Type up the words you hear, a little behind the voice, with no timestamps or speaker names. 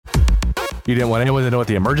You didn't want anyone to know what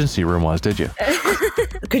the emergency room was, did you?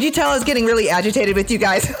 Could you tell I was getting really agitated with you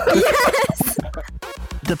guys? Yes.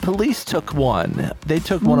 The police took one. They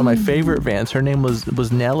took one of my favorite vans. Her name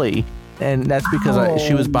was Nellie. And that's because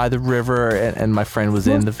she was by the river and my friend was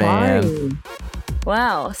in the van.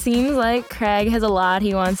 Wow. Seems like Craig has a lot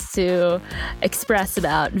he wants to express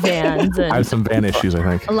about vans. And I have some van issues, I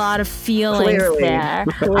think. a lot of feelings there.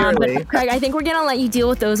 But Craig, I think we're going to let you deal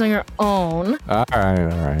with those on your own. All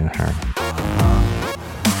right.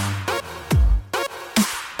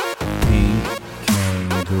 Pink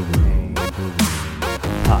Kangaroo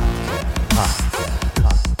Podcast.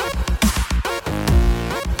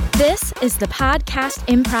 This is the Podcast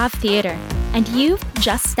Improv Theater, and you've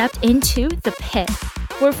just stepped into the pit,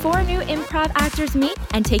 where 4 new improv actors meet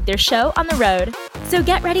and take their show on the road. So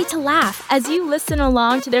get ready to laugh as you listen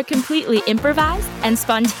along to their completely improvised and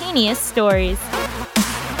spontaneous stories.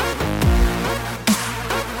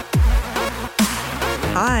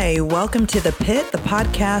 Hi, welcome to The Pit, the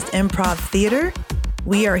Podcast Improv Theater.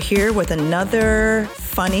 We are here with another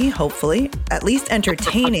funny, hopefully, at least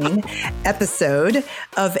entertaining episode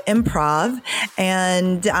of Improv.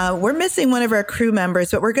 And we're missing one of our crew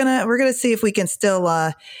members, but we're gonna see if we can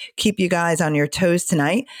still keep you guys on your toes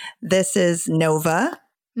tonight. This is Nova.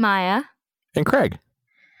 Maya. And Craig.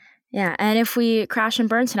 Yeah, and if we crash and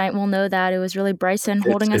burn tonight, we'll know that it was really Bryson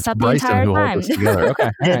holding us up the Bryson entire who time. holds us together.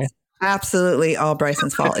 Okay. All right. Absolutely all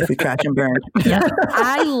Bryson's fault if we crash and burn. Yeah,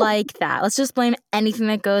 I like that. Let's just blame anything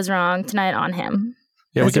that goes wrong tonight on him.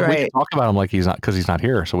 Yeah, we That's can talk about him like he's not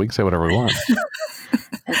here, so we can say whatever we want.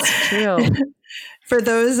 That's true. For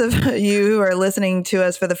those of you who are listening to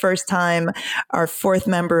us for the first time, our 4th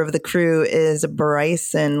member of the crew is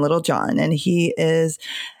Bryson Littlejohn, and he's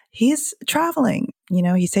traveling. You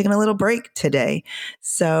know, he's taking a little break today,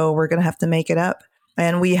 so we're going to have to make it up.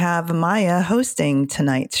 And we have Maya hosting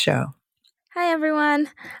tonight's show. Hi, everyone.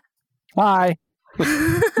 Hi.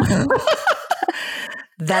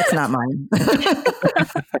 That's not mine.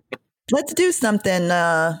 Let's do something.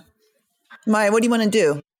 Maya, what do you want to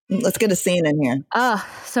do? Let's get a scene in here. Oh,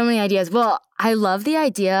 so many ideas. Well, I love the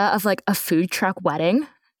idea of like a food truck wedding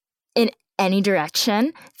in any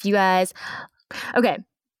direction. If you guys... Okay,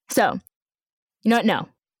 so, you know what?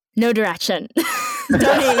 No direction.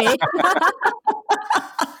 Don't hate me.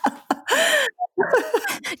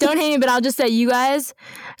 Don't hate me, but I'll just say you guys,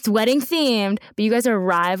 it's wedding themed, but you guys are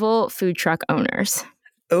rival food truck owners.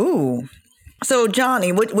 Ooh. So,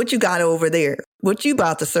 Johnny, what you got over there? What you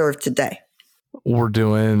about to serve today? We're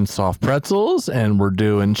doing soft pretzels, and we're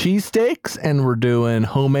doing cheesesteaks, and we're doing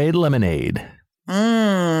homemade lemonade.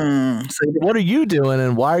 So What are you doing,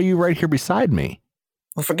 and why are you right here beside me?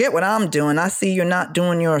 well, forget what I'm doing. I see you're not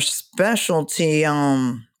doing your specialty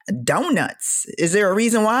donuts. Is there a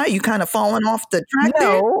reason why you kind of falling off the track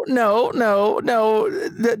there? No.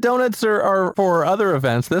 The donuts are for other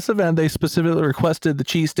events. This event, they specifically requested the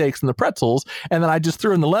cheesesteaks and the pretzels, and then I just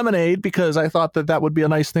threw in the lemonade because I thought that would be a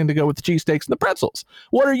nice thing to go with the cheesesteaks and the pretzels.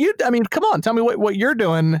 What are you? I mean, come on, tell me what you're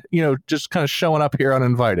doing. You know, just kind of showing up here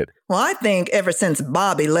uninvited. Well, I think ever since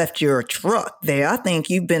Bobby left your truck there, I think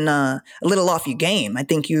you've been a little off your game. I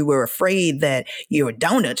think you were afraid that your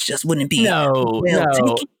donuts just wouldn't be No.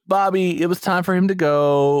 taken. Bobby, it was time for him to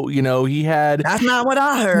go. You know, he had... That's not what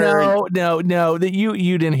I heard. No, that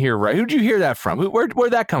you didn't hear right. Who'd you hear that from?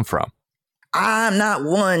 Where'd that come from? I'm not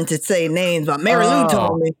one to say names, but Mary Lou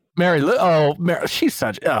told me. Mary Lou, she's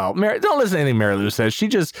such, Mary, don't listen to anything Mary Lou says.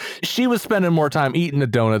 She was spending more time eating the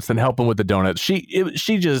donuts than helping with the donuts.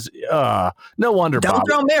 No wonder. Don't Bobby.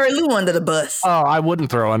 throw Mary Lou under the bus. Oh, I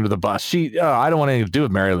wouldn't throw her under the bus. I don't want anything to do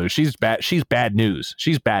with Mary Lou. She's bad. She's bad news.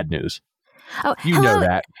 She's bad news. Oh, You hello, know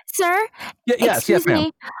that. sir? Yes, Excuse ma'am.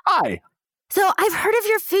 me. Hi. So I've heard of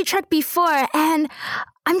your food truck before, and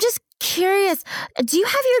I'm just curious. Do you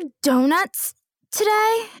have your donuts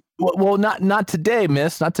today? Well, not today,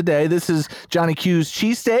 miss. Not today. This is Johnny Q's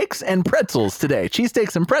cheesesteaks and pretzels today.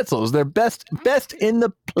 Cheesesteaks and pretzels. They're best in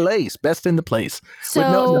the place. Best in the place. So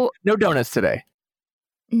With no donuts today.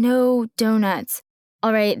 no donuts.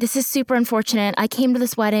 All right, this is super unfortunate. I came to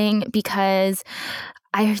this wedding because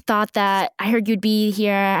I thought that I heard you'd be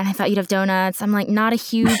here and I thought you'd have donuts. I'm like not a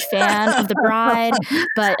huge fan of the bride,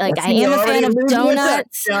 but like I am a fan of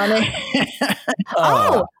donuts.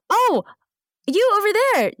 Oh, you over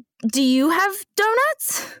there. Do you have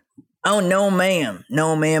donuts? Oh, no, ma'am.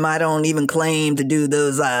 No, ma'am. I don't even claim to do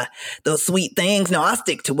those sweet things. No, I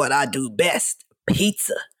stick to what I do best.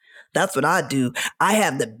 Pizza. That's what I do. I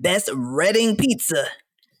have the best Reading pizza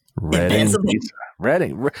in Pennsylvania.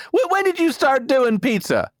 Reading. When did you start doing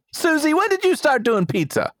pizza? Susie, when did you start doing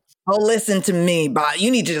pizza? Oh, listen to me, Bob.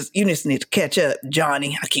 You just need to catch up,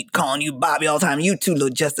 Johnny. I keep calling you Bobby all the time. You two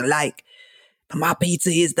look just alike. But my pizza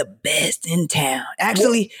is the best in town.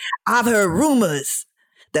 Actually, I've heard rumors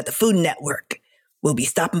that the Food Network will be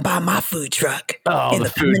stopping by my food truck. Oh, the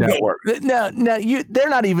Food Network. No, they're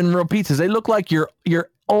not even real pizzas. They look like your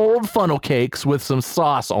old funnel cakes with some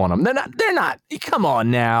sauce on them. They're not. Come on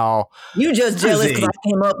now. You just jealous because I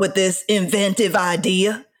came up with this inventive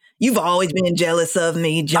idea. You've always been jealous of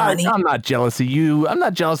me, Johnny. I'm not jealous of you. I'm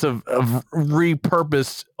not jealous of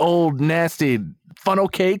repurposed old nasty funnel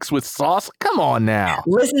cakes with sauce. Come on now.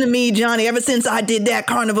 Listen to me, Johnny. Ever since I did that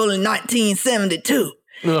carnival in 1972,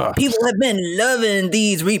 people have been loving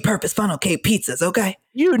these repurposed funnel cake pizzas, okay?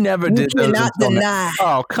 You never did those. You cannot deny.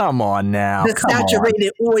 Oh, come on now. The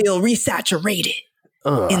saturated oil resaturated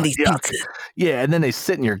in these pizzas. Yeah, and then they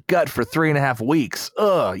sit in your gut for 3.5 weeks.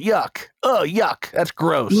 Yuck. Yuck. That's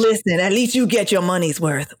gross. Listen, at least you get your money's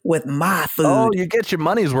worth with my food. Oh, you get your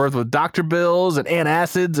money's worth with Dr. Bills and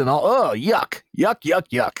antacids and all. Yuck.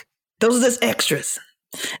 Yuck. Those are just extras.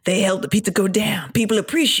 They help the pizza go down. People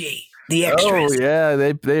appreciate the extras. Oh, yeah.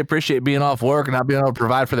 They appreciate being off work and not being able to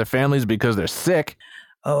provide for their families because they're sick.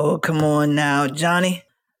 Oh, come on now, Johnny.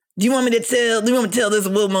 Do you want me to tell this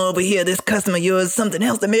woman over here, this customer of yours, something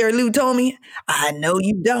else that Mary Lou told me? I know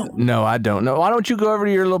you don't. No, I don't know. Why don't you go over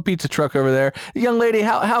to your little pizza truck over there? Young lady,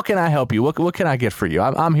 how can I help you? What can I get for you?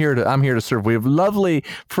 I'm here to serve. We have lovely,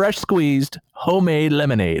 fresh squeezed, homemade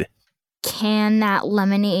lemonade. Can that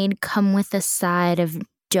lemonade come with a side of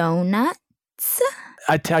donuts?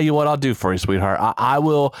 I tell you what I'll do for you, sweetheart. I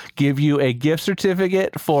will give you a gift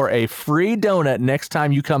certificate for a free donut next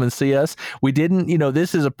time you come and see us. We didn't,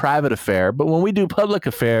 this is a private affair, but when we do public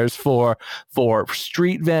affairs for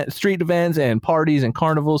street events and parties and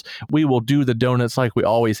carnivals, we will do the donuts like we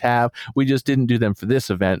always have. We just didn't do them for this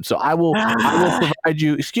event. So I will provide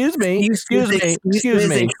you, excuse me.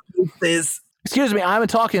 Excuse me, I'm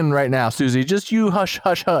talking right now, Susie. Just you hush.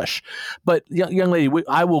 But young lady,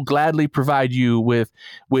 I will gladly provide you with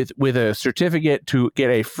a certificate to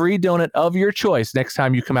get a free donut of your choice next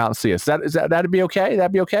time you come out and see us. That'd be okay?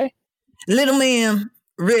 That'd be okay? Little ma'am,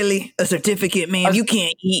 really? A certificate, ma'am? You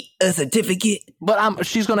can't eat a certificate. But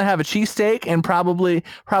she's going to have a cheesesteak and probably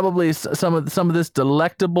some of this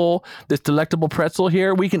delectable pretzel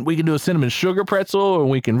here. We can do a cinnamon sugar pretzel, and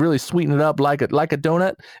we can really sweeten it up like a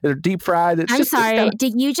donut. They're deep fried. I'm sorry.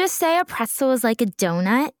 Did you just say a pretzel is like a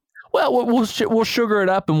donut? Well, we'll sugar it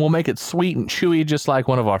up and we'll make it sweet and chewy, just like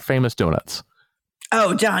one of our famous donuts.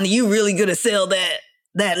 Oh, Johnny, you really gonna sell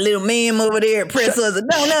that little ma'am over there pretzel as a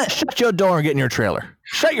donut? Shut your door and get in your trailer.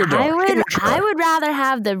 Shut your door. I would rather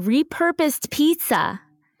have the repurposed pizza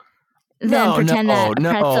than pretend that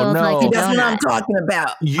pretzel is like a donut. That's what I'm talking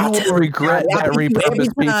about. You will regret that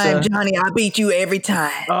repurposed pizza. Johnny, I beat you every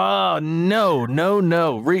time. Oh, no.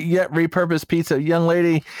 Repurposed pizza. Young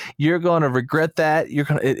lady, you're going to regret that.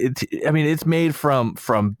 It's made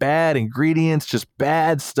from bad ingredients, just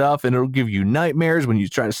bad stuff, and it'll give you nightmares when you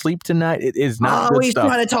try to sleep tonight. It is not always good stuff.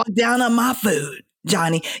 Trying to talk down on my food,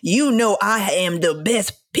 Johnny. You know I am the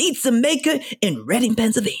best pizza maker in Reading,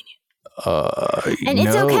 Pennsylvania. And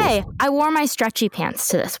it's okay. I wore my stretchy pants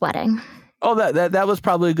to this wedding. Oh, that was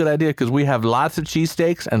probably a good idea because we have lots of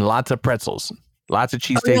cheesesteaks and lots of pretzels. Lots of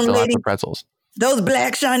cheesesteaks and lots of pretzels. Those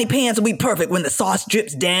black shiny pants will be perfect when the sauce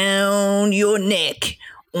drips down your neck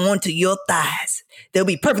onto your thighs. They'll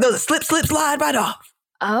be perfect. Those slip, slide right off.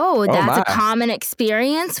 Oh, that's a common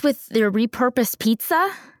experience with their repurposed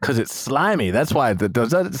pizza? Because it's slimy. That's why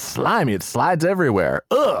it's slimy. It slides everywhere.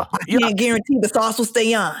 Ugh. I can't guarantee the sauce will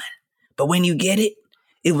stay on. But when you get it,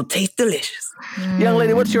 it will taste delicious. Young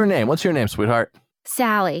lady, what's your name? What's your name, sweetheart?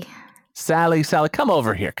 Sally. Sally, come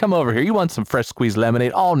over here. You want some fresh squeezed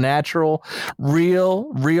lemonade, all natural,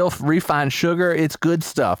 real refined sugar. It's good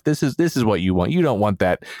stuff. This is what you want. You don't want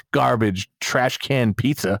that garbage trash can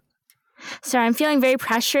pizza. Sir, I'm feeling very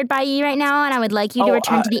pressured by you right now, and I would like you to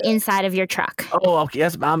return to the inside of your truck. Oh, okay.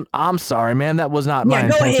 Yes, I'm sorry, ma'am. That was not my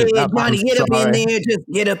intention. Go ahead, Johnny. Get up in there. Just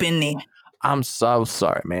get up in there. I'm so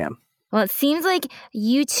sorry, ma'am. Well, it seems like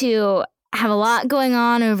you two have a lot going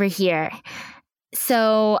on over here.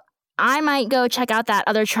 So I might go check out that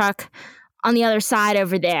other truck on the other side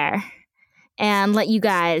over there and let you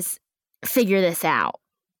guys figure this out.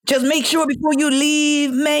 Just make sure before you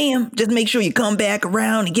leave, ma'am, just make sure you come back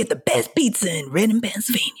around and get the best pizza in Reading,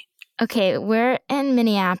 Pennsylvania. Okay, we're in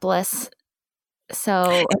Minneapolis, so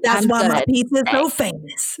and that's why my pizza is so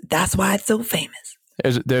famous. That's why it's so famous.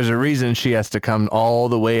 There's a reason she has to come all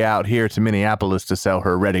the way out here to Minneapolis to sell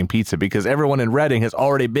her Reading pizza, because everyone in Reading has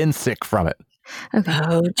already been sick from it. Okay.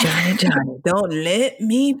 Oh, Johnny, don't let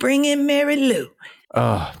me bring in Mary Lou.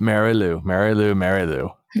 Oh, Mary Lou.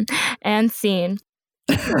 And scene.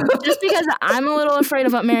 Just because I'm a little afraid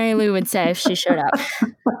of what Mary Lou would say if she showed up.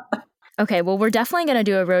 Okay, well, we're definitely going to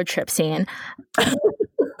do a road trip scene.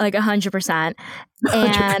 Like 100%.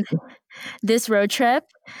 And this road trip,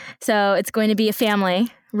 so it's going to be a family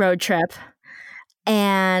road trip.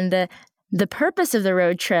 And the purpose of the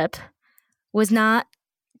road trip was not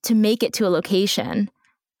to make it to a location,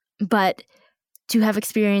 but to have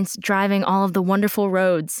experience driving all of the wonderful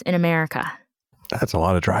roads in America. That's a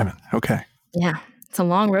lot of driving. Okay. Yeah, it's a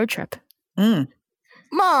long road trip. Mom,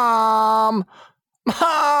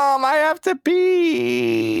 I have to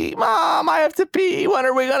pee. Mom, I have to pee. When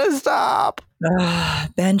are we going to stop?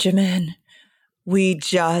 Benjamin, we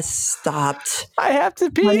just stopped. I have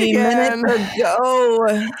to pee 20 again. minutes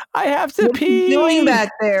ago. I have to pee. What are you doing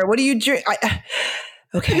back there? What are you doing?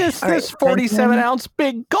 Okay. This 47-ounce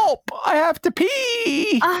big gulp. I have to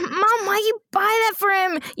pee. Mom, why you buy that for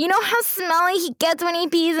him? You know how smelly he gets when he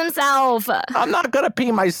pees himself. I'm not going to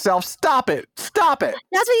pee myself. Stop it. Stop it.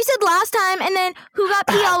 That's what you said last time. And then who got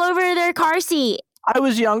pee all over their car seat? I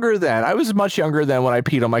was younger then. I was much younger than when I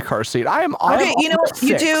peed on my car seat. Okay, you know what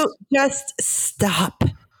you do? Just stop.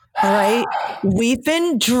 All right? We've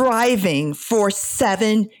been driving for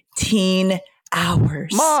 17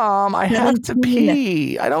 hours. Mom, I have to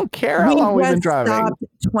pee. I don't care how long we've been driving. Stopped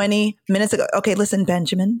 20 minutes ago. Okay, listen,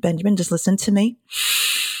 Benjamin. Benjamin, just listen to me.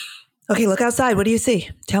 Okay, look outside. What do you see?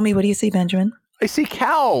 Tell me, what do you see, Benjamin? I see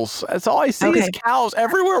cows. That's all I see is cows.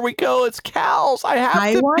 Everywhere we go, it's cows.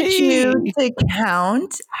 I want you to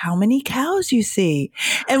count how many cows you see.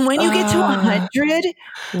 And when you get to 100,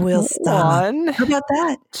 we'll stop. 1, how about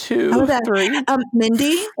that? 2, how about 3,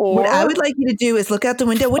 Mindy, 4, what I would like you to do is look out the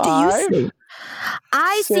window. What 5, do you see?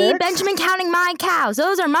 I 6, see Benjamin counting my cows.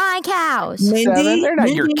 Those are my cows. Mindy, they're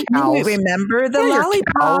not your cows. Remember the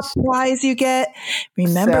lollipop prize you get.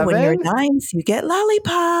 Remember 7, when you're nice, you get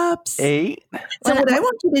lollipops. 8. So what I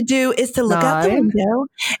want you to do is to look 9, out the window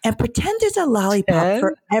and pretend there's a lollipop 10,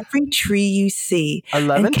 for every tree you see.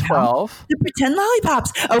 11, 12. The pretend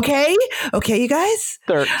lollipops. Okay? Okay, you guys?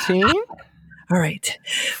 13. All right.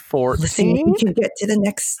 14. Let's see if we can get to the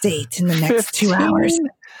next state in the next 2 hours.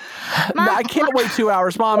 Mom, I can't wait 2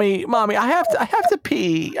 hours, mommy. I have to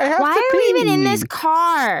pee. Why are we even in this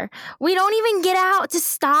car? We don't even get out to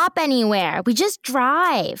stop anywhere. We just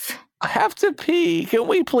drive. I have to pee. Can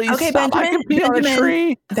we please okay, stop? Benjamin, I can pee on a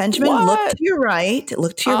tree. Benjamin, look to your right.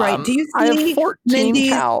 Look to your right. Do you see I have 14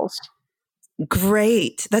 cows.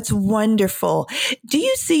 Great. That's wonderful. Do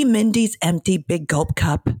you see Mindy's empty big gulp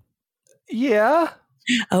cup? Yeah.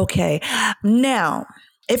 Okay. Now,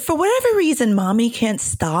 if for whatever reason mommy can't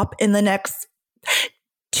stop in the next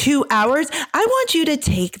 2 hours, I want you to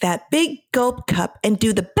take that big gulp cup and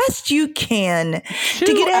do the best you can to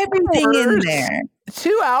get everything in there.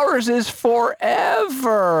 2 hours is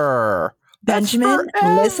forever. Benjamin,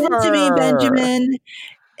 listen to me, Benjamin.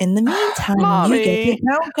 In the meantime, Mommy, you get to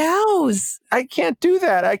count cows. I can't do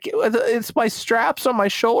that. It's my straps on my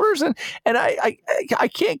shoulders, and I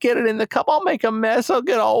can't get it in the cup. I'll make a mess. I'll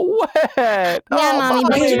get all wet. Yeah, Mommy,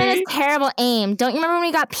 Benjamin has terrible aim. Don't you remember when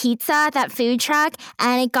we got pizza at that food truck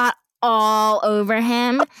and it got all over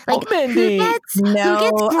him? Like, Mindy. I'm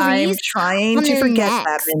trying to forget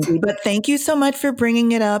that, Mindy. But thank you so much for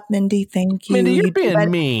bringing it up, Mindy. Thank you. Mindy, you're being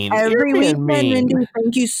mean. Every weekend, Mindy.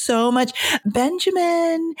 Thank you so much.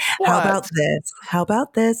 Benjamin, how about this? How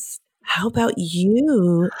about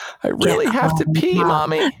you? I really have to pee,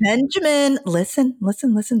 Mommy. Benjamin, listen.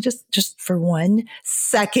 Just for 1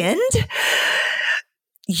 second.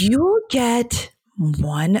 You'll get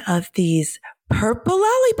one of these purple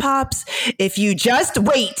lollipops if you just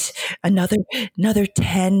wait another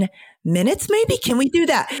 10 minutes, maybe. Can we do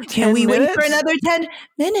that? Can we wait for another 10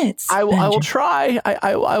 minutes? I will try.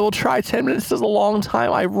 I will try. 10 minutes is a long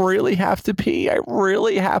time. I really have to pee.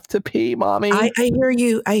 Mommy. I hear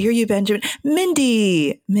you, Benjamin.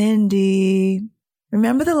 Mindy,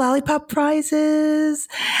 remember the lollipop prizes?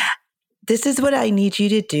 This is what I need you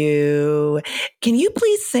to do. Can you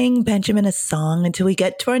please sing Benjamin a song until we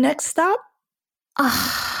get to our next stop?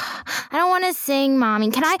 I don't want to sing,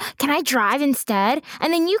 Mommy. Can I drive instead?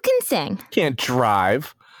 And then you can sing. Can't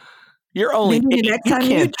drive. You're only Maybe 8. Next time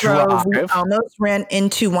you drove, we almost ran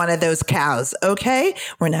into one of those cows. Okay?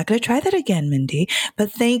 We're not going to try that again, Mindy.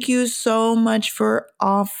 But thank you so much for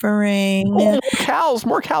offering. More cows.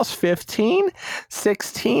 15,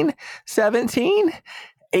 16, 17,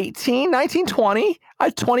 18, 19, 20. I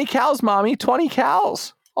have 20 cows, Mommy. 20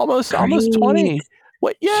 cows. Almost 20.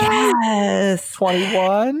 What? Yeah. Yes.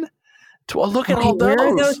 21, Look at Okay, all where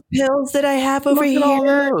are those those. pills that I have over Look at all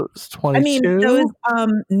here? those. I mean, 22, those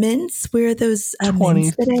mints. Where are those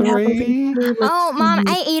mints that I have over 23, here? Let's Oh, Mom,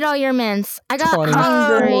 see. I ate all your mints. I got 24,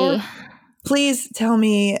 hungry. Please tell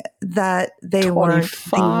me that they weren't the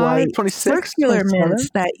 25, white 26, circular 27, mints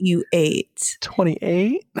that you ate.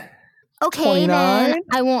 28, Okay, 29. then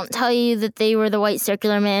I won't tell you that they were the white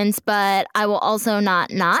circular mints, but I will also not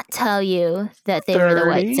tell you that they were the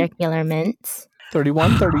white 30, circular mints.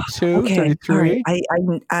 31, 32, Okay, all right.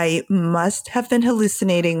 33, I must have been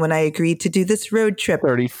hallucinating when I agreed to do this road trip.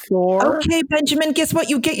 34. Okay, Benjamin, guess what?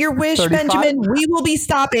 You get your wish, 35? Benjamin. We will be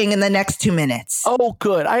stopping in the next 2 minutes. Oh,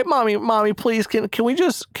 good. Mommy, please, can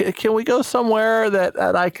we go somewhere that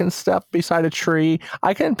I can step beside a tree?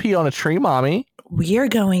 I can pee on a tree, Mommy. We are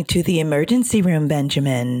going to the emergency room,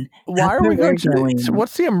 Benjamin. Why That's are we where going to we're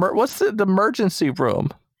what's the emergency room?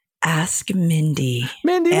 Ask Mindy.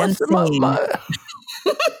 Mindy, And what's the Thane.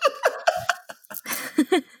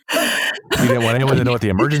 You didn't want anyone to know what the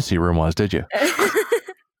emergency room was, did you?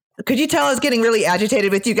 Could you tell I was getting really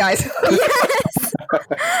agitated with you guys? Yes.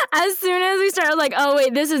 As soon as we started, like, oh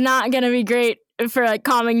wait, this is not gonna be great for like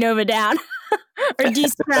calming Nova down or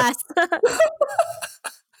de-stress.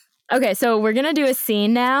 Okay, so we're gonna do a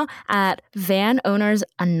scene now at Van Owners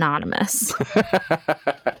Anonymous.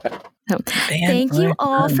 So, thank you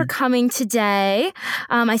all for coming today.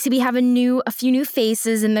 I see we have a few new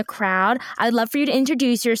faces in the crowd. I'd love for you to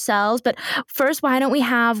introduce yourselves, but first, why don't we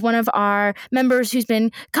have one of our members who's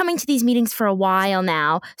been coming to these meetings for a while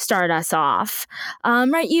now start us off?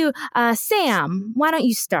 Sam, why don't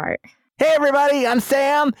you start? Hey everybody, I'm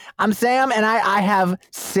Sam, and I have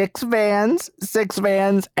six vans,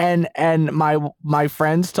 and my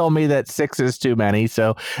friends told me that 6 is too many,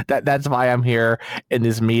 so that's why I'm here in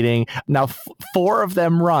this meeting. Now, 4 of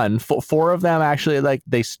them run. 4 of them actually, like,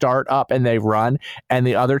 they start up and they run, and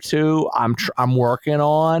the other 2 I'm working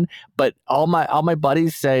on. But all my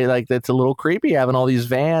buddies say, like, that's a little creepy having all these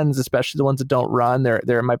vans, especially the ones that don't run.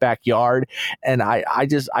 They're in my backyard, and I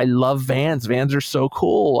love vans. Vans are so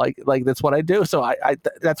cool. Like that's what I do. So I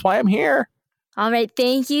that's why I'm here. All right,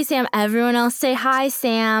 thank you, Sam. Everyone else say hi,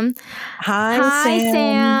 Sam. Hi,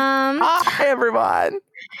 Sam. Hi, everyone.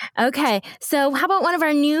 Okay, so how about one of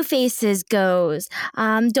our new faces goes?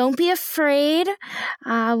 Don't be afraid.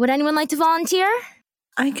 Would anyone like to volunteer?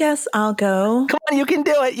 I guess I'll go. Come on, you can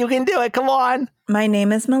do it. You can do it. Come on. My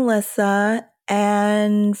name is Melissa,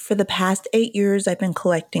 and for the past 8 years, I've been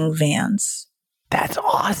collecting vans. That's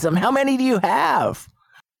awesome. How many do you have?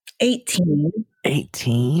 18.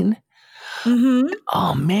 18? Mm-hmm.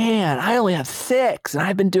 Oh, man, I only have 6, and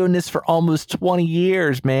I've been doing this for almost 20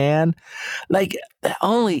 years, man. Like,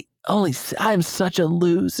 only I'm such a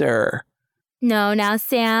loser. No, now,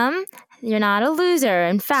 Sam, you're not a loser.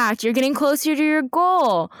 In fact, you're getting closer to your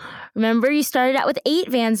goal. Remember, you started out with 8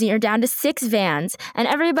 vans and you're down to 6 vans. And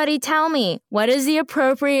everybody tell me, what is the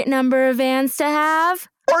appropriate number of vans to have?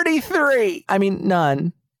 43. I mean,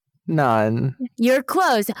 none. You're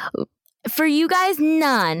close. For you guys,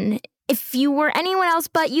 none. If you were anyone else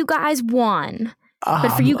but you guys, 1. But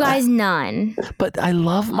for you guys, none. But I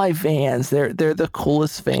love my vans. They're the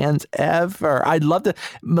coolest vans ever. I'd love to,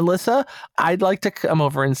 Melissa, I'd like to come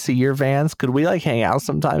over and see your vans. Could we like hang out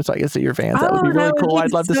sometime so I can see your vans? That would be really cool.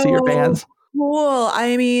 I'd love to see your vans. Cool.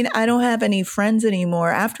 I mean, I don't have any friends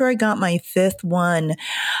anymore. After I got my 5th one,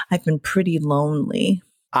 I've been pretty lonely.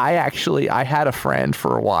 I had a friend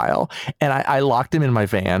for a while, and I locked him in my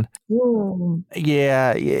van. Ooh.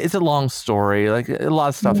 Yeah, it's a long story. Like, a lot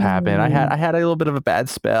of stuff happened. I had a little bit of a bad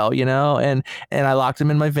spell, and I locked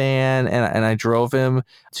him in my van, and I drove him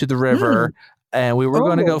to the river. And we were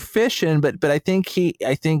going to go fishing, but I think he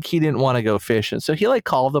didn't want to go fishing. So he like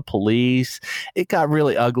called the police. It got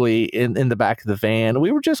really ugly in the back of the van.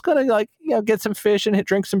 We were just going to get some fish and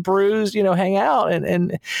drink some brews, hang out.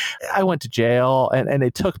 And I went to jail and they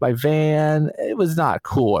took my van. It was not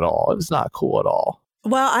cool at all.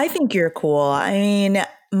 Well, I think you're cool. I mean,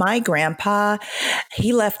 my grandpa,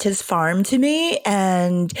 he left his farm to me,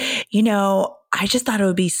 and, I just thought it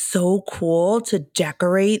would be so cool to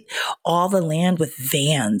decorate all the land with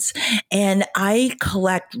vans. And I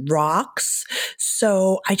collect rocks,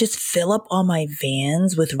 so I just fill up all my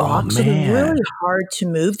vans with rocks. So they're really hard to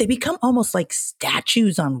move. They become almost like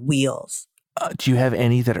statues on wheels. Do you have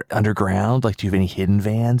any that are underground? Like, do you have any hidden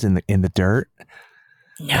vans in the dirt?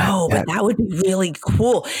 No, but that would be really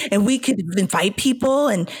cool. And we could invite people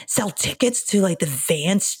and sell tickets to like the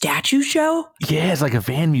van statue show. Yeah, it's like a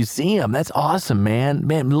van museum. That's awesome, man.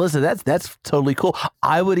 Man, Melissa, that's totally cool.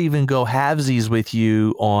 I would even go halvesies with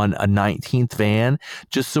you on a 19th van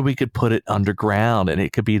just so we could put it underground and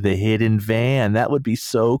it could be the hidden van. That would be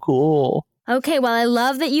so cool. Okay, well, I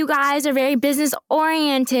love that you guys are very business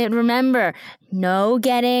oriented. Remember, no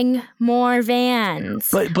getting more vans.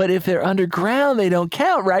 But if they're underground, they don't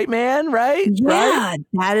count, right, man? Right? Yeah, right?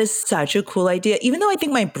 That is such a cool idea. Even though I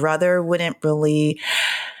think my brother wouldn't really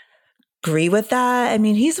agree with that. I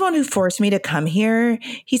mean, he's the one who forced me to come here.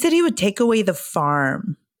 He said he would take away the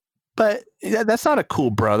farm. But that's not a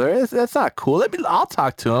cool brother. That's not cool. I'll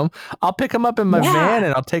talk to him. I'll pick him up in my van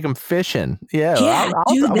and I'll take him fishing. Yeah,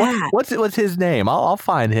 I'll do that. What's his name? I'll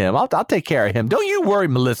find him. I'll take care of him. Don't you worry,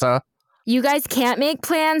 Melissa. You guys can't make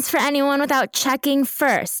plans for anyone without checking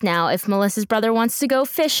first. Now, if Melissa's brother wants to go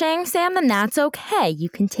fishing, Sam, then that's okay. You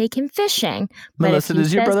can take him fishing. Melissa,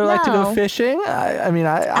 does your brother like to go fishing? I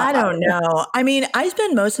don't know. I mean, I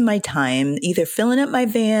spend most of my time either filling up my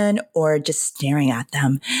van or just staring at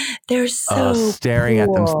them. They're so staring cool.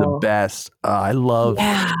 at them's the best. I love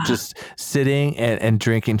just sitting and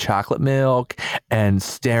drinking chocolate milk and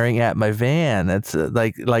staring at my van. That's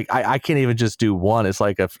like I can't even just do one. It's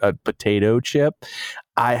like a potato chip.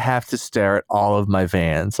 I have to stare at all of my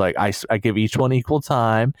vans. Like I give each one equal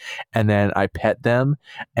time, and then I pet them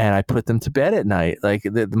and I put them to bed at night. Like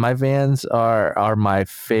my vans are my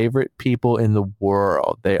favorite people in the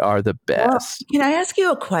world. They are the best. Well, can I ask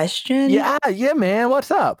you a question? Yeah, man. What's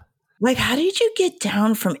up? Like, how did you get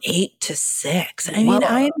down from 8 to 6? I mean,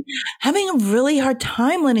 I'm having a really hard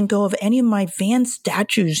time letting go of any of my van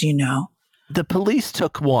statues, you know. The police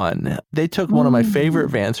took one. They took one of my favorite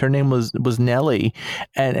vans. Her name was Nellie,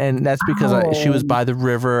 and that's because she was by the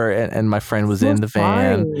river, and my friend was in the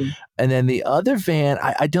van. Sorry. And then the other van,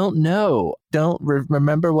 I don't know. Don't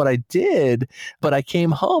remember what I did, but I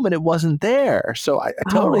came home and it wasn't there. So I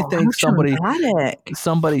totally think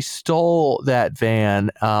somebody stole that van.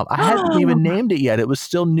 I hadn't even named it yet. It was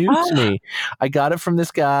still new to me. I got it from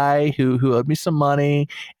this guy who owed me some money,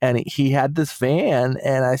 and he had this van,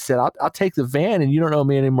 and I said, I'll take the van and you don't owe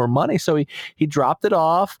me any more money. So he dropped it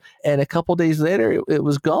off, and a couple days later it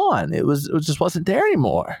was gone. It just wasn't there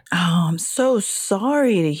anymore. Oh, I'm so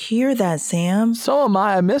sorry to hear that, Sam. So am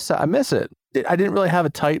I. I miss it. I didn't really have a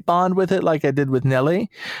tight bond with it like I did with Nellie,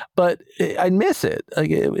 but I miss it. Like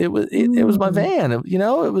it was my van. You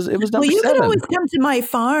know, it was number 7. Well, you could always come to my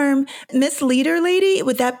farm, Miss Leader Lady.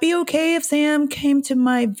 Would that be okay if Sam came to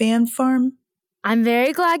my van farm? I'm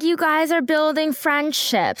very glad you guys are building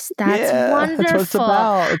friendships. That's wonderful. That's what it's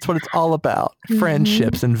about. It's what it's all about.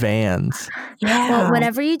 Friendships and vans. Yeah. Well,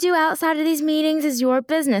 whatever you do outside of these meetings is your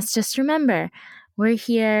business. Just remember, we're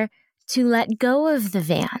here to let go of the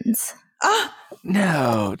vans.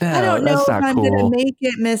 No, I don't know that's if not I'm cool. going to make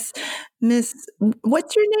it, Miss.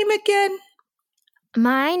 What's your name again?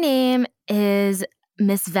 My name is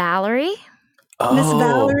Miss Valerie. Oh, Miss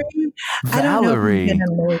Valerie? I don't know if I'm going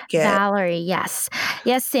to make it. Valerie, yes.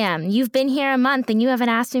 Yes, Sam, you've been here a month and you haven't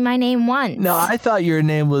asked me my name once. No, I thought your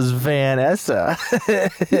name was Vanessa.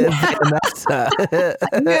 Vanessa.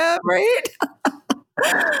 Yeah, right?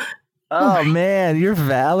 Oh man, you're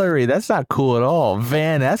Valerie. That's not cool at all.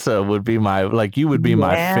 Vanessa would be my my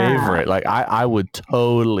favorite. Like I would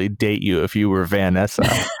totally date you if you were Vanessa.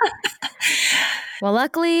 Well,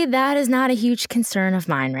 luckily that is not a huge concern of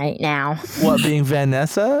mine right now. What, being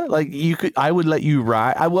Vanessa? Like I would let you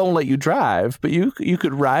ride. I won't let you drive, but you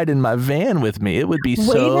could ride in my van with me. It would be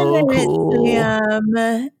so cool.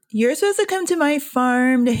 Sam. You're supposed to come to my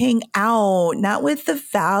farm to hang out, not with the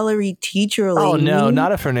Valerie teacher lady. Oh, no,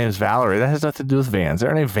 not if her name's Valerie. That has nothing to do with vans. There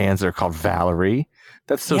aren't any vans that are called Valerie.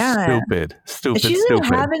 That's so stupid. She doesn't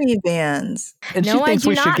have any vans. And she thinks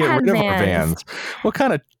we should get rid of our vans. What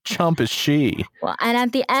kind of chump is she? Well, and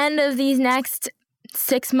at the end of these next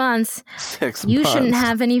 6 months, you shouldn't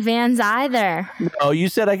have any vans either. No, you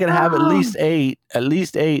said I could have at least 8. At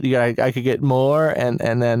least 8. I could get more, and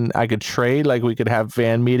then I could trade. Like we could have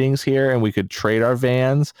van meetings here, and we could trade our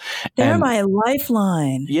vans. They're my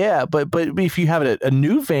lifeline. Yeah, but if you have a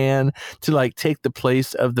new van to like take the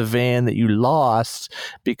place of the van that you lost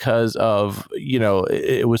because of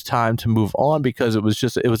it was time to move on because it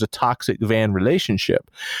was a toxic van relationship,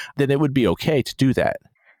 then it would be okay to do that.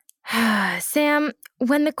 Sam,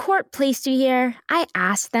 when the court placed you here, I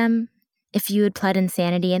asked them if you had pled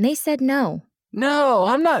insanity, and they said no. No,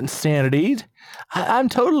 I'm not insanitied. I'm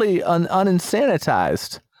totally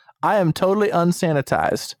uninsanitized. I am totally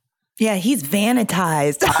unsanitized. Yeah, he's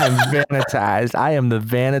vanitized. I'm vanitized. I am the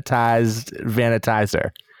vanitized vanitizer.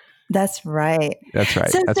 That's right. That's right.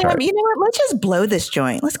 So, That's Sam, right. you know what? Let's just blow this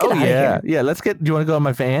joint. Let's get out of here. Yeah. Let's get. Do you want to go in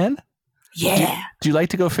my van? Yeah. Do you like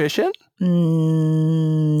to go fishing?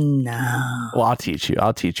 No. Well, I'll teach you.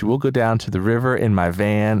 We'll go down to the river in my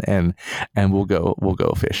van and we'll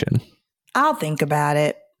go fishing. I'll think about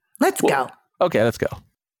it. Let's go. Okay, let's go.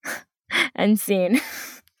 And scene.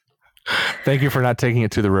 Thank you for not taking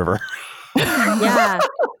it to the river. Yeah.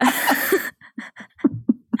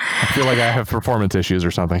 I feel like I have performance issues or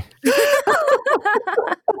something.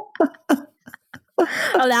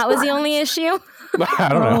 Oh, that was the only issue? I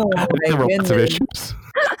don't know. Oh, There were lots of goodness.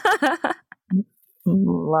 issues.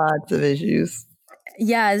 Lots of issues.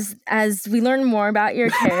 Yeah, as we learn more about your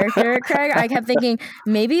character, Craig, I kept thinking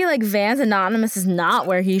maybe like Vans Anonymous is not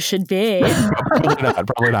where he should be.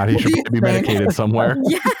 Probably not. He should be medicated somewhere.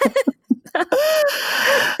 Yeah.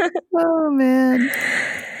 Oh, man.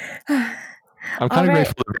 I'm kind of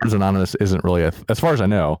grateful that Vans Anonymous isn't really as far as I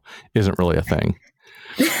know, isn't really a thing.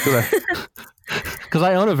 Because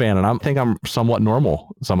I own a van and I think I'm somewhat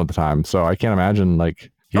normal some of the time. So I can't imagine like,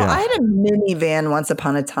 yeah. Oh, I had a minivan once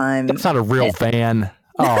upon a time. It's not a real van.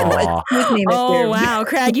 Oh, Oh, wow.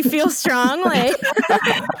 Craig, you feel strongly.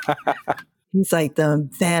 He's like the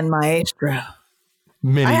van maestro.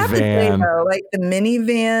 I have to say minivan. though, like the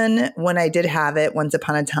minivan, when I did have it once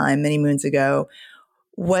upon a time, many moons ago,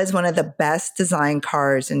 was one of the best design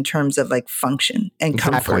cars in terms of like function and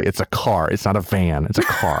comfort. Exactly. It's a car. It's not a van. It's a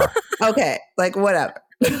car. Okay, like whatever.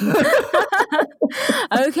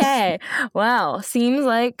 Okay. Well, seems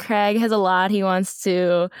like Craig has a lot he wants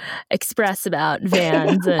to express about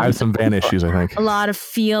vans I have and some van issues, I think. a lot of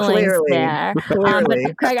feelings Clearly. there. Clearly.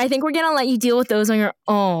 But Craig, I think we're going to let you deal with those on your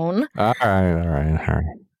own. All right.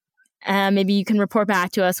 And maybe you can report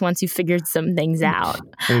back to us once you've figured some things out.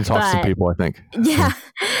 I need to talk to some But- people, I think. Yeah.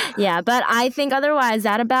 Yeah. But I think otherwise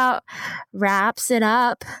that about wraps it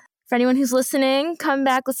up. For anyone who's listening, come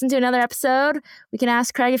back, listen to another episode. We can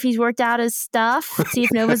ask Craig if he's worked out his stuff, see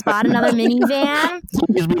if Nova's bought another minivan.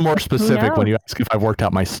 Please be more specific when you ask if I've worked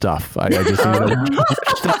out my stuff. I just need to know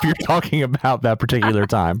what stuff you're talking about that particular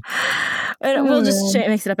time. And we'll just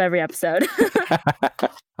mix it up every episode. I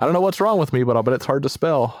don't know what's wrong with me, but I'll bet it's hard to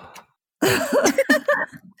spell.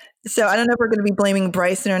 So I don't know if we're going to be blaming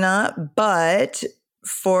Bryson or not, but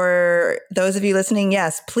for those of you listening,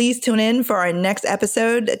 yes, please tune in for our next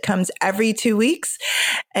episode. It comes every 2 weeks.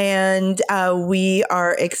 And we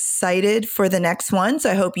are excited for the next one. So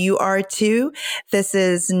I hope you are too. This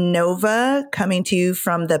is Nova coming to you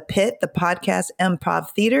from The Pit, the podcast Improv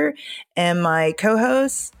Theater, and my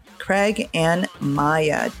co-hosts, Craig and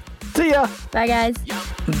Maya. See ya. Bye, guys.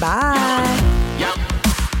 Bye.